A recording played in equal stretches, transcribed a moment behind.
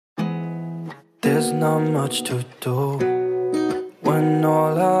There's not much to do when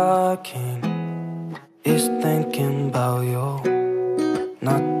all I can is thinking about you.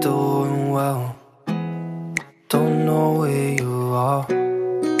 Not doing well, don't know where you are,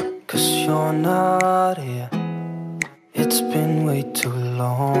 'cause you're not here. It's been way too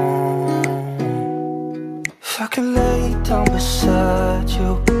long. If I could lay down beside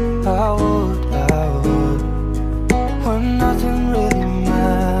you, I would. When nothing really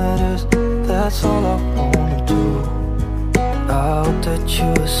matters, that's all I wanna do. I hope that you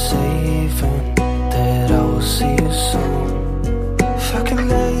are safe and that I will see you soon. If I could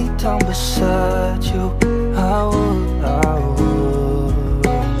lay down beside you, I would.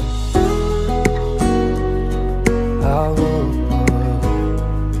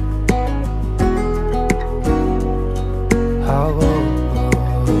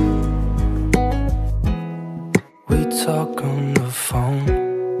 We talk on the phone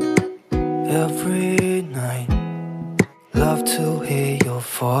every night. Love to hear your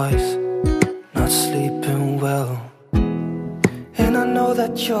voice. Not sleeping well, and I know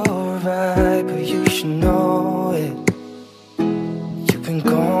that you're right, but you should know it. You've been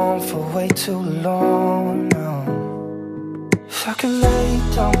gone for way too long now. If I could lay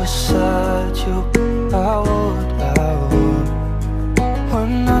down beside you, I would. When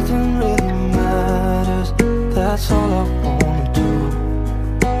nothing really matters, that's all I wanna do.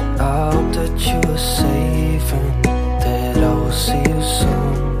 I hope that you are safe and that I will see you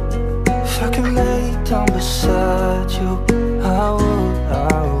soon. If I could lay down beside you, I would.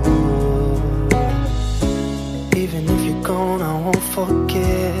 Even if you're gone, I won't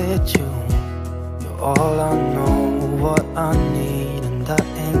forget you. You're all I know, what I need, and that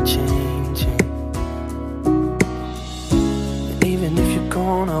ain't changing. And even if you're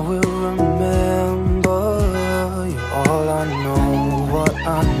gone, I will remember. You're all I know, what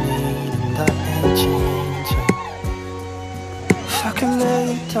I need, and that ain't changing. If I could lay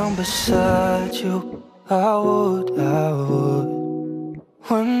down beside you, I would.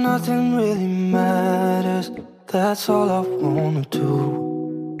 When nothing really matters, that's all I wanna do.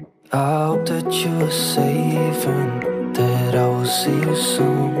 I hope that you are safe and that I will see you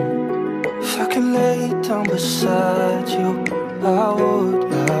soon. If I could lay down beside you, I would.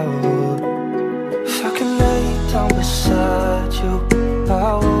 If I could lay down beside you, I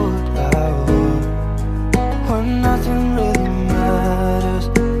would. When nothing really matters,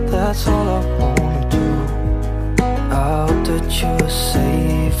 that's all I wanna do. I hope that you are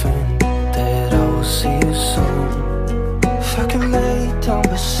safe and that I will see you soon. If I could lay down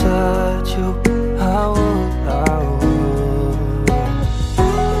beside you, I would.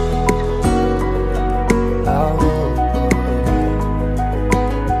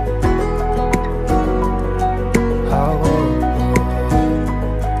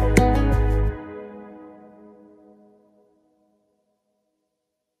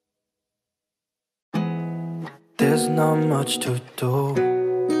 There's not much to do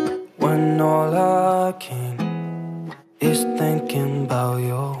when all I can is thinking about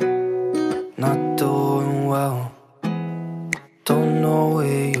you. Not doing well, don't know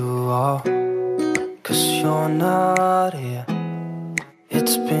where you are, 'cause you're not here.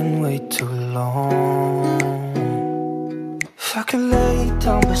 It's been way too long. If I could lay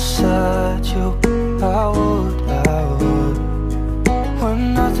down beside you, I would. When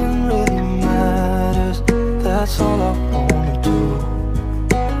nothing really matters, that's all I wanna do.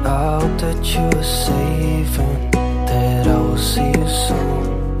 I hope that you are safe and that I will see you soon.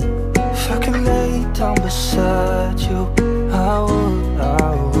 If I could lay down beside you, I would.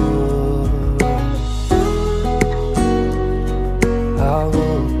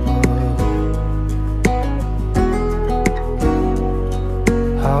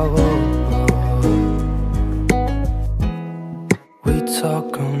 We talk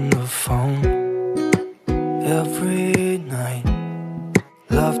on the phone every night.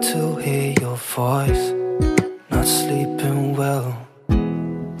 Love to hear your voice. Not sleeping well,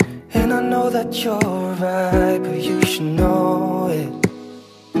 and I know that you're right, but you should know it.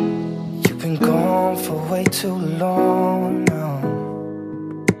 You've been gone for way too long now.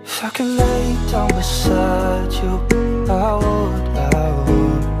 If I could lay down beside you, I would.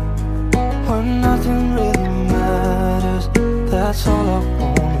 When nothing really matters, that's all I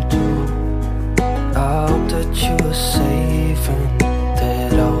wanna do. I hope that you are safe and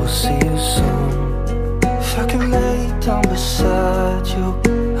that I will see you soon. If I could lay down beside you,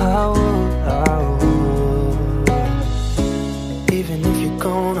 I would. Even if you're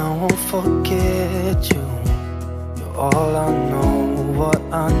gone, I won't forget you. You're all I know, what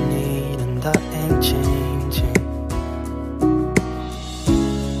I need, and that ain't changing.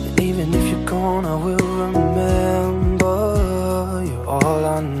 And even if you're gone, I will remember. You're all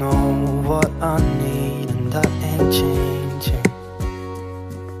I know, what I need, and that ain't changing.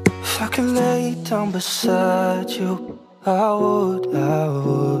 If I could lay down beside you, I would.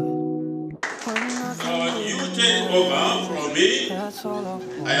 You take over from me.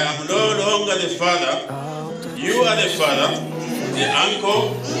 I am no longer the father. You are the father, the uncle,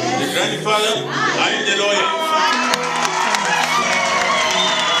 the grandfather, and the lawyer.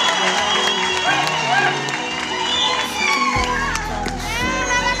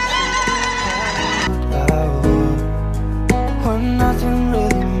 When nothing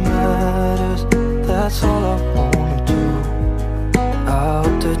really matters, that's all I wanna do. I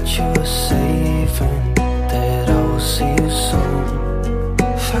hope that you are safe and that I will see you soon.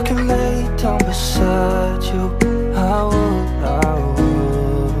 If I can lay down beside you, I would.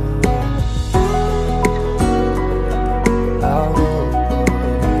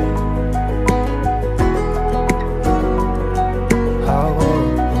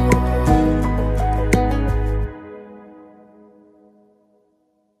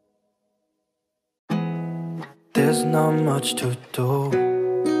 There's not much to do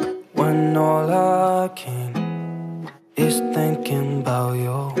when all I can is thinking about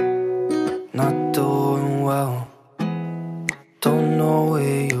you. Not doing well, don't know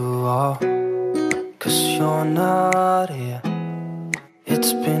where you are, 'cause you're not here.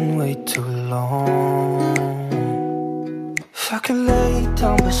 It's been way too long. If I could lay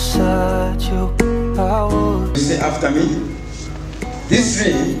down beside you, I would. You say after me, this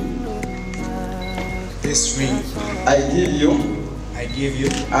ring I give you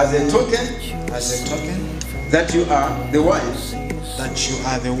as a token that you are the wife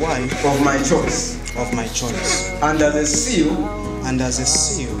of my choice, and as a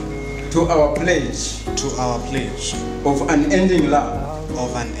seal to our pledge of unending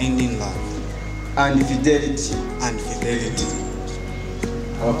love and fidelity.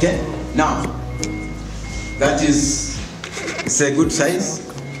 Okay, now that is, it's a good size.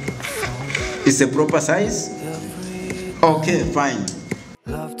 It's a proper size? Okay, fine.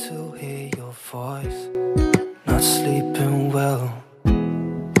 Love to hear your voice. Not sleeping well.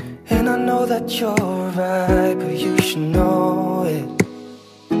 And I know that you're right, but you should know it.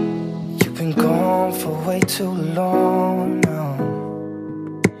 You've been gone for way too long now.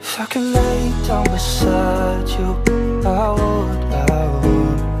 If I could lay down beside you, I would.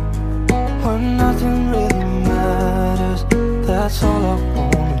 When nothing really matters, that's all I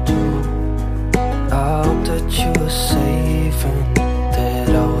wanna do. I hope that you are safe and that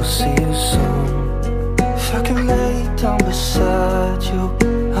I will see you soon. If I can lay down beside you,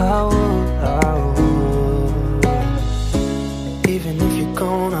 I would. Even if you're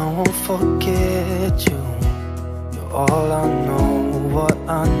gone, I won't forget you. You're all I know, what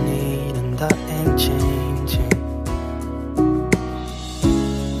I need, and that ain't changing.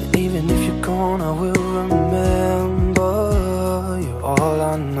 And even if you're gone, I will remember. You're all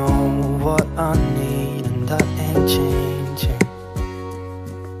I know, what I need, and that ain't changing.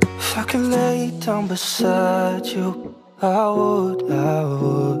 If I could lay down beside you, I would.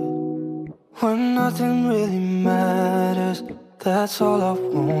 When nothing really matters, that's all I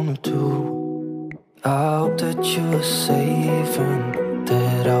wanna do. I hope that you are safe and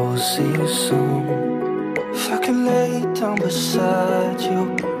that I will see you soon. If I could lay down beside you,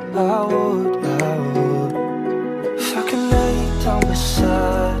 I would. If I could lay down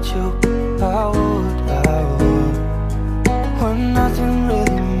beside you, I would. When nothing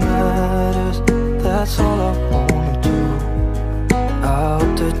really matters, that's all I wanna do. I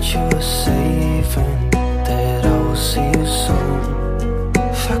hope that you are safe and that I will see you soon.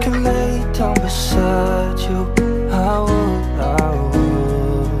 If I could lay down beside you, I would.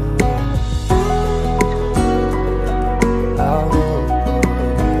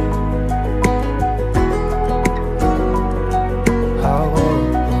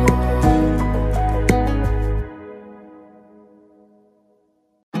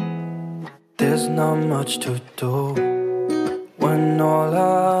 There's not much to do when all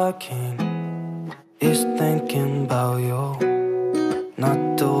I can is thinking about you. Not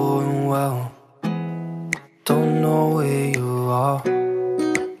doing well, don't know where you are,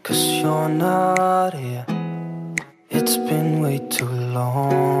 'cause you're not here. It's been way too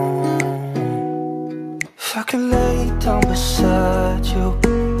long. If I could lay down beside you,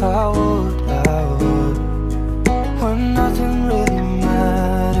 I would. When nothing really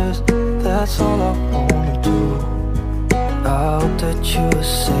matters, that's all I wanna do. I hope that you are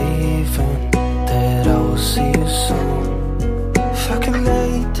safe and that I will see you soon. If I can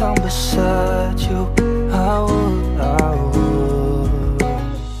lay down beside you, I would.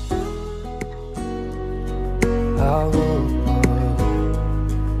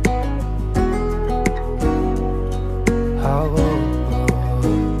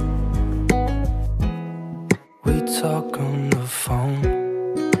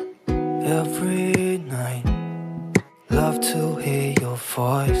 every night. Love to hear your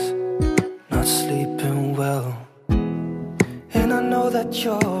voice. Not sleeping well. And I know that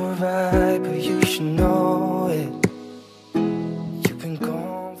you're right, but you should know it. You've been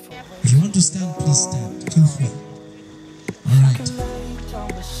gone for. If you want to stand, please stand. Feel free. All right.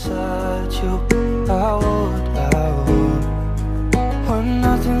 Beside you, I would. When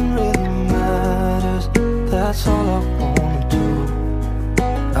nothing really matters, that's all I wanna do.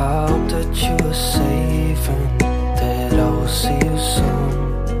 I hope that you are safe and that I will see you soon.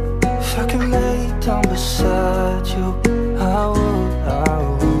 If I can lay down beside you, I would.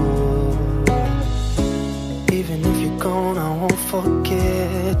 Even if you're gone, I won't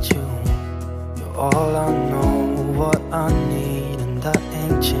forget you. You're all I know, what I need, and that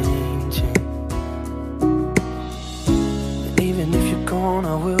ain't changing. And even if you're gone,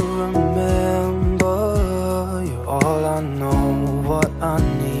 I will remember. You're all I know, what I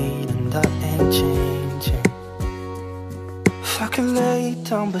need, and that ain't changing. If I could lay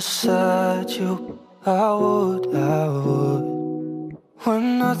down beside you, I would. When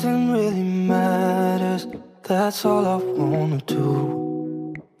nothing really matters, that's all I wanna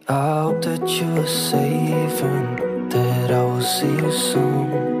do. I hope that you are safe and that I will see you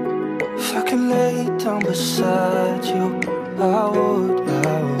soon. If I could lay down beside you, I would.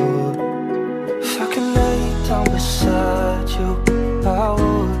 If I could lay down beside you, I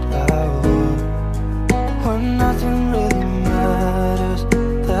would. When nothing really matters,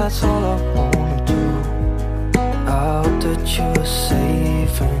 that's all I wanna do. I hope that you are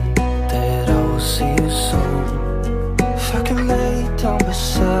safe and that I will see you soon. If I could lay down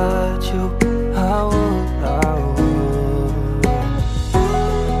beside you, I would.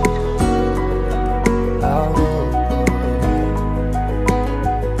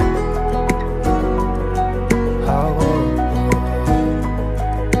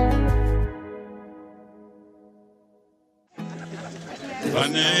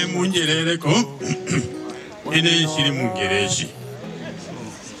 Bane mungerereko ene shiri mungereshi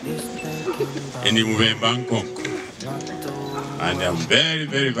eni mubemba nkonko, and I'm very,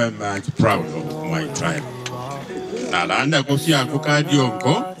 very, very much proud of my tribe. Nalanda kofi ako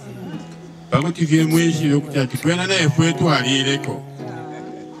kadionko bakutivye mweshi okutyati kwena na efwetu alireko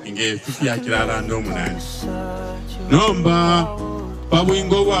inge fifi akilala ndo munani nomba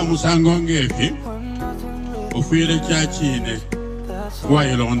babwingo bwa musango ngefi ofuyele kyakine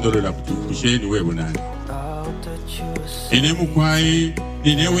wayilondolola kusheni webunani ine mukwai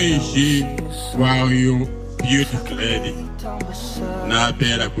ine wishi wayo beautiful lady na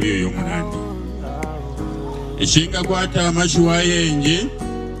pera kuyo yomunani ishinga kwata amashuwa yenje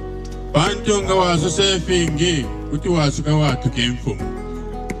pantonga waso sefingi kuti wasuka watuke mfumu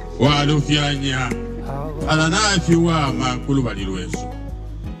walufyanya alanafi wa makulu balilweso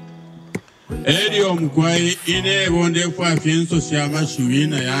eri omukwai ine bonde kwa fienso sya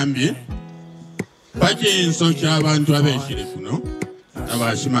mashuwina yambi pachinso ky'abantu abeshire kuno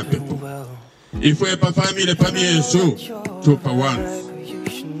abashima pepo ifwe pa family pamyeso tupa once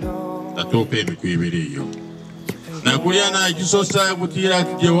tatope emikwibiriyo nakulya nakisosa kutira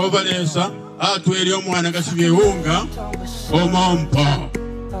ati Jehova lesa atweri omwana gasibye hunga omompa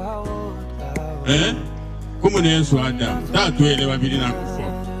kumunesu Adamu tatwere babiri nakufo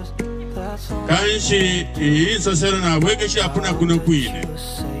kanshi isosero nabwegesha apuna kuno kwine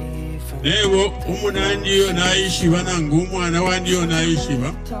newo umunandiyo naishiba nangu umwana wandiyo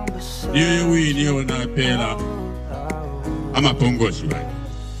naishiba niyo yewiniyo napela amapongoshi bani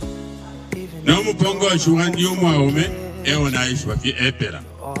n'omupongoshi wandiyo mwaume ewo naishiba fi epera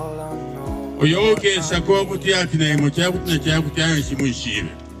oyokesa ko kuti ati naimo kyakutina kyakutyayo shimushibe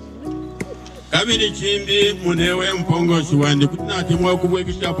kabiri kimbi munewe mpongoshi wandi kuti nati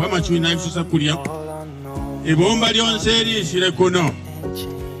mwakubwegesha pa machui naisusa kulya ibomba lyonse erishire kuno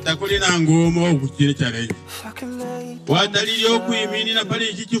takulina ngumo okukire challenge watalili okwimini na pali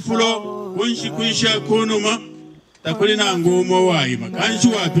ikikifulo kunshi kuisha kunuma takulina ngumo wayima kanshi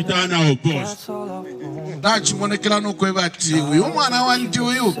wapitana opost dachi monekela nokweba ati uyu mwana wandi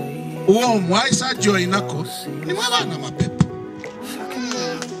uyu uwo mwaisa joinako ni mwana mapepo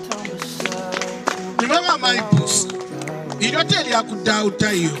ni mwana maibus iloteli ya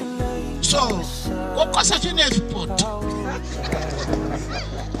kudauta iyo so kokosa chine report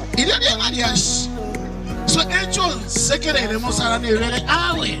ile alias so echo sekerere mosara nevere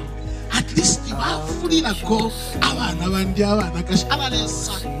awe at least bafuli nako abana bandi abana kashi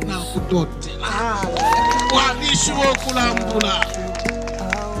abalesa na kudotela walishu okulambula.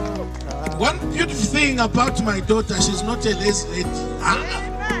 One beautiful thing about my daughter, she's not a lazy lady.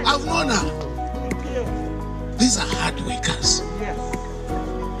 I've known her. These are hard workers.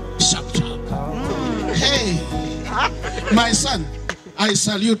 Sharp, sharp. My son, I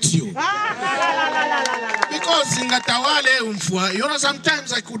salute you. Because in Gatawale Umfua, you know,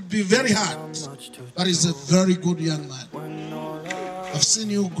 sometimes I could be very hard, but he's a very good young man. I've seen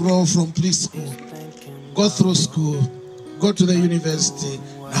you grow from preschool, go through school, go to the university.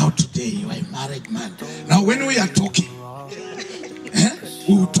 Now today you are a married man. Now when we are talking,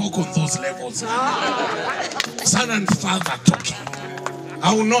 we will talk on those levels. Son and father talking.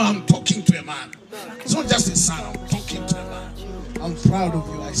 I will know I'm talking to a man. It's not just a son, I'm talking to a man. I'm proud of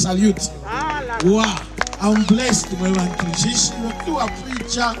you. I salute you. Wow. I'm blessed, my man. You are a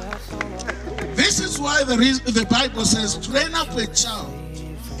preacher. This is why the Bible says, train up a child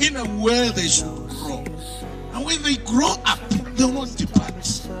in a way they should grow. And when they grow up, they will not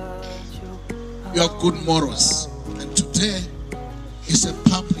depart. You have good morals. And today is a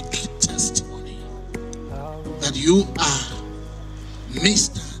public testimony that you are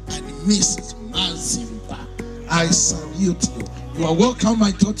Mr. and Mrs. Mazimba. I salute you. You are welcome,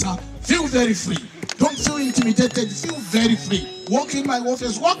 my daughter. Feel very free. Don't feel intimidated. Feel very free. Walk in my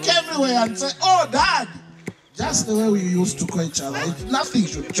office. Walk everywhere and say, oh, Dad. Just the way we used to call each other. Nothing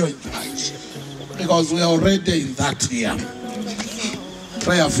should change much. Because we are already in that year.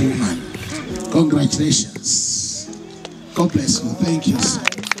 Prayerful man. Congratulations. God bless you. Thank you, sir.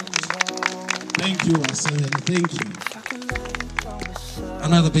 Thank you, Asael. Thank you.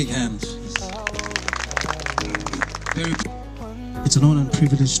 Another big hand. It's an honor and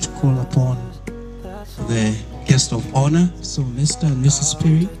privilege to call upon the guest of honor. So Mr. and Mrs.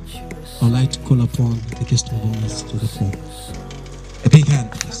 Perry, I would like to call upon the guest of honor to the floor. A big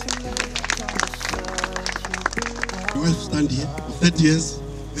hand, please. My wife stand here for 30 years.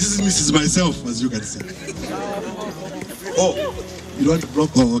 This is Mrs. myself, as you can see. Oh, you don't want to block?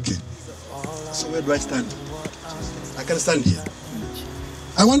 Oh, okay. So where do I stand? I can stand here.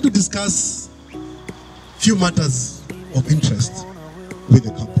 I want to discuss few matters of interest with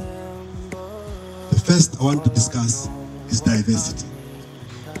the couple. The first I want to discuss is diversity.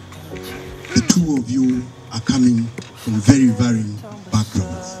 The two of you are coming from very varying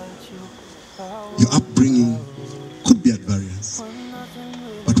backgrounds. Your upbringing could be at variance,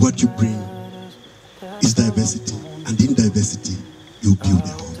 but what you bring is diversity, and in diversity you build a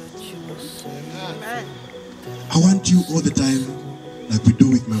home. I want you all the time, like we do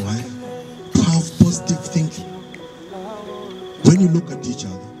with my wife, to have positive thinking. When you look at each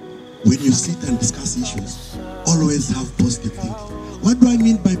other, when you sit and discuss issues, always have positive thinking. What do I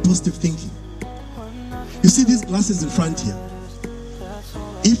mean by positive thinking? You see these glasses in front here?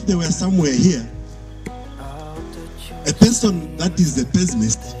 If they were somewhere here, a person that is a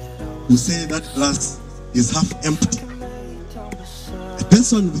pessimist will say that glass is half empty. A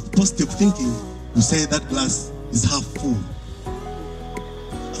person with positive thinking will say that glass is half full.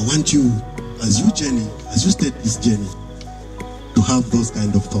 I want you, as you journey, as you start this journey, to have those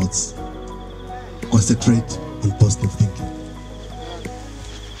kind of thoughts. Concentrate on positive thinking.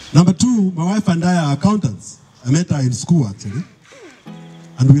 Number two, my wife and I are accountants. I met her in school actually.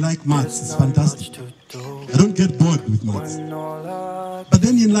 And we like maths, it's fantastic. I don't get bored with maths. But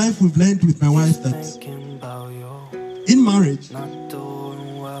then in life we've learned with my wife that in marriage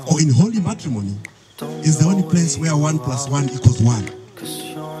or in holy matrimony is the only place where 1 + 1 = 1.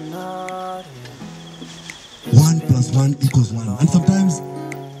 1 + 1 = 1. And sometimes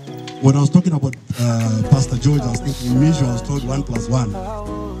when I was talking about Pastor George, I was thinking in measure I was told 1 + 1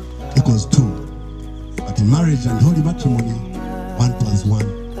 = 2. But in marriage and holy matrimony, 1 + 1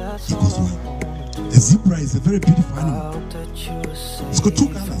 = 1. The zebra is a very beautiful animal. It's got 2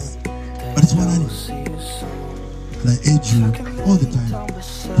 colors, but it's one animal. And I urge you all the time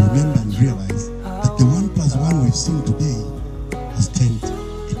to remember and realize that the 1 + 1 we've seen today has turned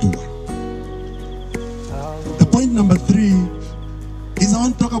into 1. The point number 3 is I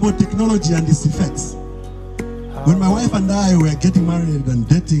want to talk about technology and its effects. When my wife and I were getting married and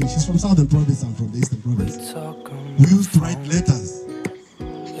dating, she's from Southern Province, I'm from the Eastern Province. We used to write letters.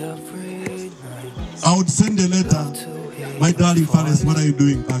 I would send a letter, my darling Fares, what are you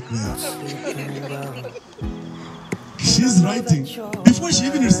doing back there? She's writing. Before she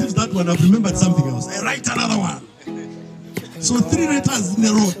even receives that one, I've remembered something else. I write another one. So 3 letters in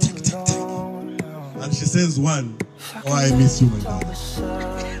a row, tick, tick, tick. And she says 1, oh, I miss you, my darling.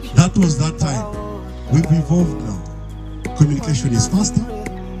 That was that time. We've evolved now. Communication is faster.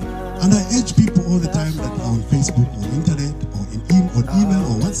 And I urge people all the time that are on Facebook or internet or on email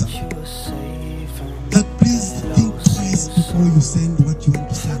or WhatsApp, that please think twice before you send what you want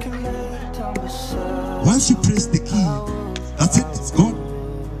to send. Once you press the key, that's it, it's gone.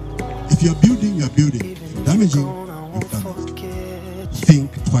 If you're building, you're building. If you're damaging, you've damaged.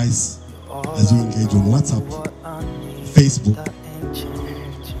 Think twice as you engage on WhatsApp, Facebook,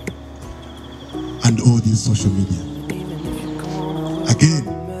 and all these social media. Again,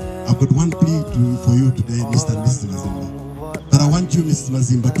 I've got one plea for you today, Mr. and Mrs. Mazimba. But I want you, Mrs.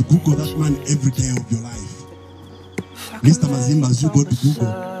 Mazimba, to Google that man every day of your life. Mr. Mazimba, as you go to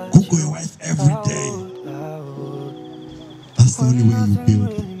Google your wife every day. That's the only way you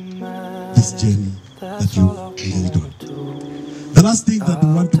build this journey that you engaged on. The last thing that we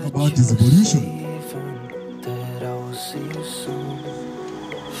want to talk about is evolution.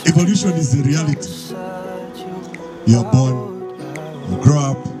 Evolution is the reality. You are born, you grow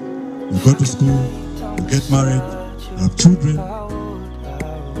up, you go to school, you get married, you have children,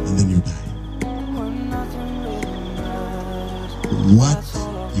 and then you die. What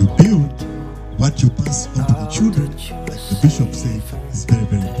you build, what you pass on to the children, like the bishop said, is very,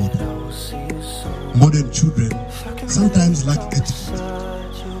 very important. Modern children sometimes lack etiquette.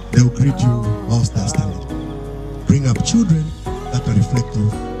 They will greet you whilst they are standing. Bring up children that are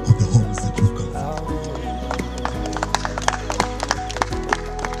reflective of the homes that you've come from.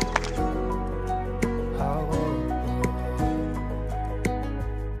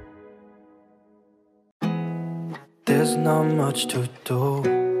 There's not much to do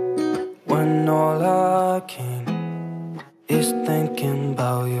when all I can is thinking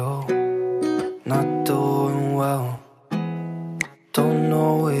about you. Not doing well, don't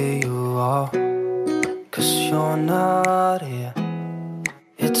know where you are, 'cause you're not here.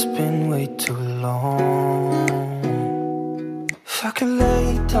 It's been way too long. If I could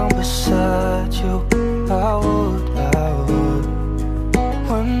lay down beside you, I would.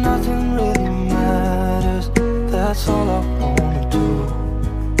 When nothing really matters, that's all I wanna do.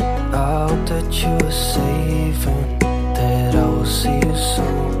 I hope that you are safe and that I will see you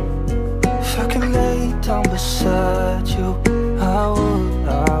soon. If I could lay down beside you, I would.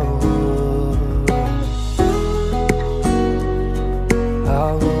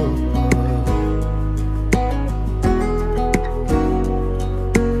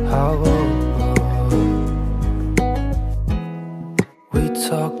 We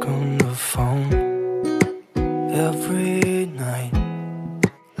talk on the phone every night.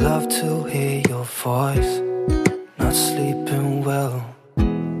 Love to hear your voice. Not sleeping well.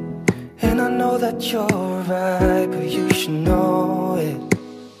 And I know that you're right, but you should know it.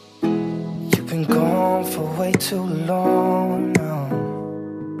 You've been gone for way too long now.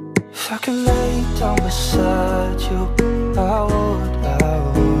 If I could lay down beside you, I would.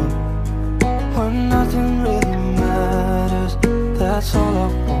 When nothing really matters, that's all I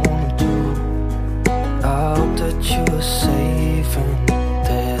wanna do. I hope that you are safe and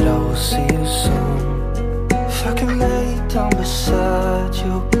that I will see you soon. If I could lay down beside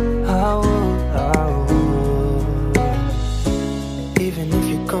you, I would. Even if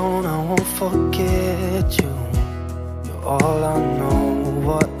you're gone, I won't forget you. You're all I know,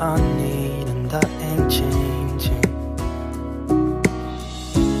 what I need, and that ain't changing.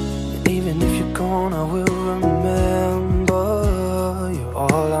 And even if you're gone, I will remember. You're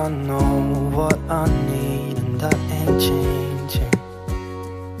all I know, what I need, and that ain't changing.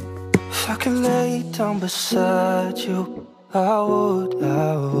 If I could lay down beside you, I would.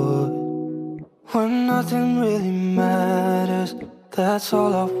 When nothing really matters, that's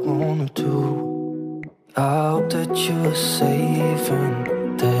all I wanna do. I hope that you are safe and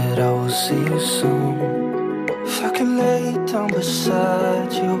that I will see you soon. If I could lay down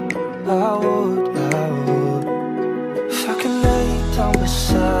beside you, I would. If I could lay down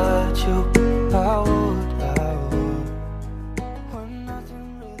beside you, I would.